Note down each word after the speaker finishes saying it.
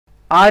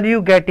Are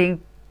you getting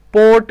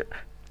port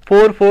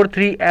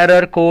 443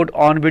 error code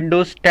on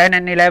Windows 10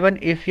 and 11?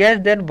 If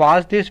yes, then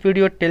watch this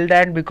video till the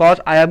end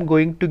because I am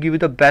going to give you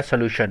the best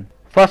solution.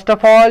 First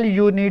of all,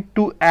 you need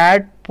to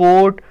add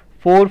port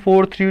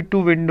 443 to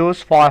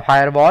Windows for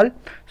Firewall.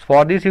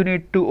 For this, you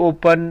need to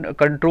open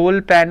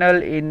control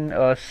panel in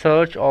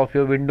search of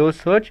your Windows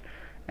search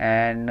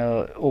and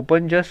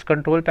open just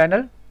control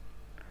panel.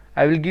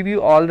 I will give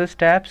you all the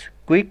steps,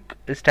 quick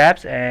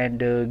steps,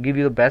 and give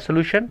you the best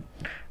solution.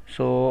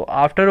 So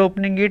after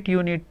opening it,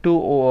 you need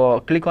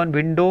to click on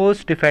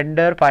Windows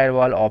Defender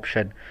Firewall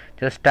option.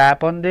 Just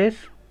tap on this.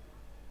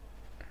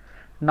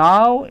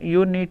 Now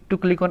you need to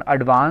click on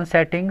Advanced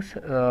Settings.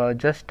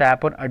 Just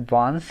tap on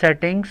Advanced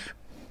Settings.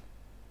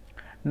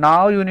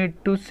 Now you need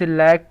to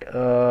select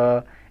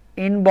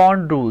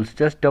Inbound Rules.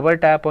 Just double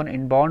tap on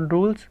Inbound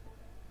Rules,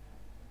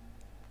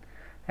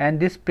 and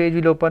this page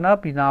will open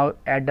up. Now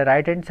at the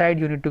right hand side,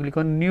 you need to click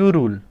on New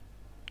Rule.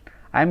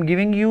 I am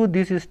giving you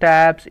these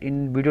steps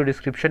in video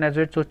description as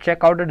well, so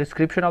check out the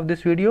description of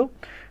this video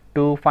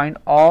to find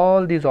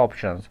all these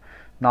options.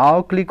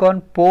 Now click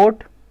on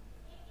port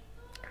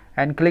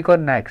and click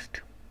on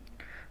next.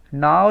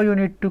 Now you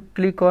need to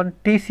click on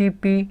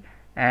TCP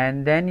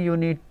and then you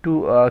need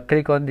to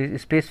click on the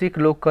specific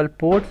local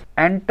ports.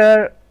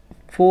 Enter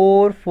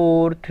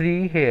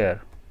 443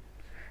 here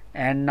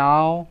and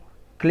now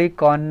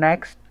click on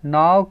next.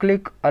 Now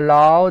click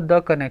allow the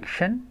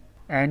connection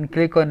and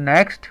click on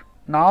next.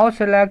 Now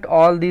select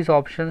all these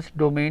options,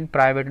 domain,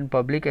 private and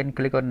public, and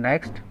click on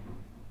next.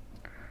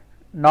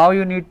 Now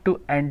you need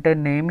to enter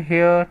name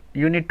here.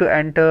 You need to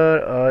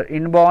enter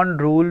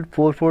inbound rule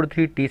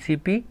 443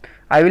 TCP.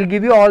 I will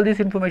give you all this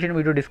information in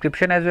video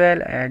description as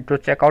well, and to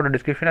check out the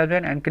description as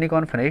well, and click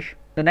on finish.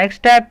 The next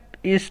step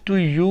is to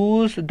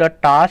use the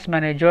task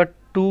manager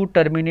to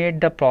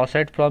terminate the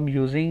process from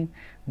using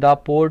the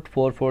port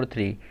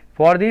 443.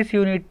 For this,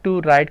 you need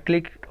to right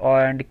click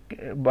and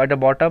at the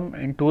bottom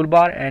in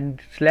toolbar and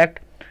select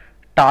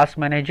task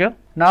manager.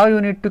 Now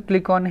you need to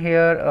click on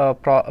here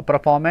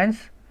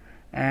performance,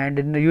 and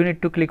you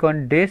need to click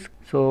on disk.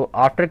 So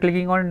after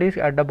clicking on disk,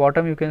 at the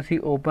bottom you can see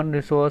open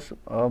resource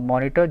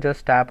monitor.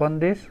 Just tap on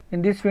this.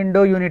 In this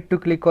window you need to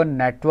click on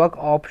network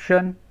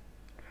option,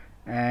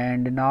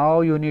 and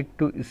now you need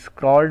to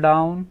scroll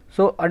down.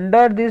 So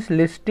under this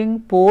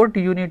listing port,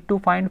 you need to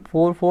find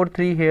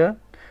 443 here.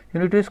 You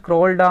need to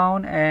scroll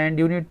down and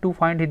you need to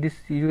find this.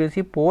 You can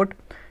see port,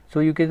 so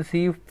you can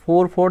see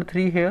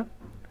 443 here.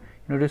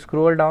 You need to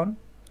scroll down.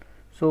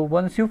 So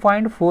once you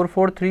find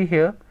 443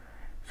 here,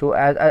 so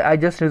as I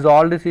just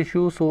resolved this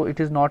issue, so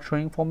it is not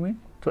showing for me,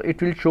 so it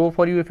will show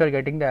for you if you are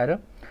getting the error.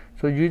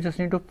 So you just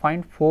need to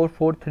find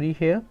 443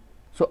 here.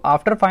 So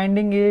after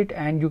finding it,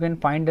 and you can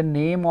find the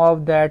name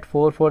of that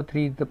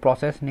 443, the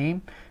process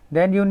name,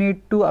 then you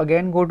need to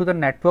again go to the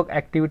network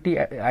activity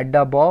at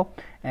the above,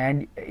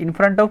 and in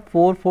front of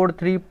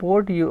 443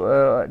 port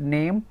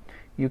name,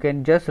 you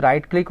can just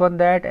right click on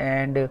that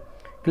and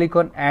click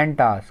on end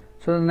task.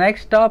 So the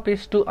next step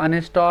is to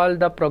uninstall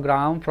the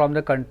program from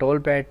the control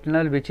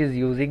panel which is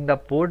using the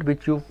port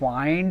which you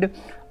find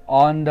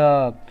on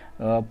the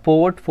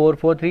port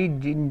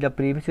 443 in the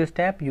previous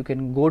step. You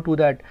can go to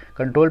that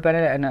control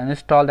panel and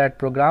uninstall that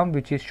program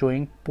which is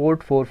showing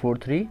port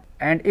 443.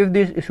 And if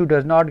this issue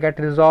does not get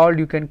resolved,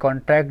 you can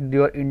contact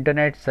your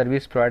internet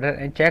service provider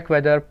and check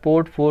whether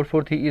port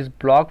 443 is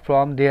blocked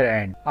from their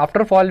end.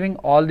 After following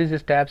all these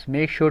steps,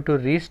 make sure to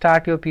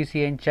restart your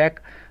PC and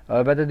check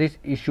whether this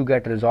issue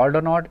get resolved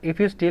or not. If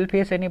you still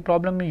face any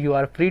problem, you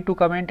are free to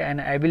comment and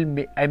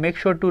I make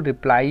sure to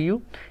reply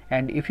you.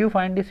 And if you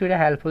find this video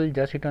helpful,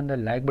 just hit on the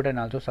like button and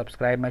also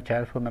subscribe my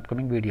channel for my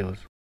upcoming videos.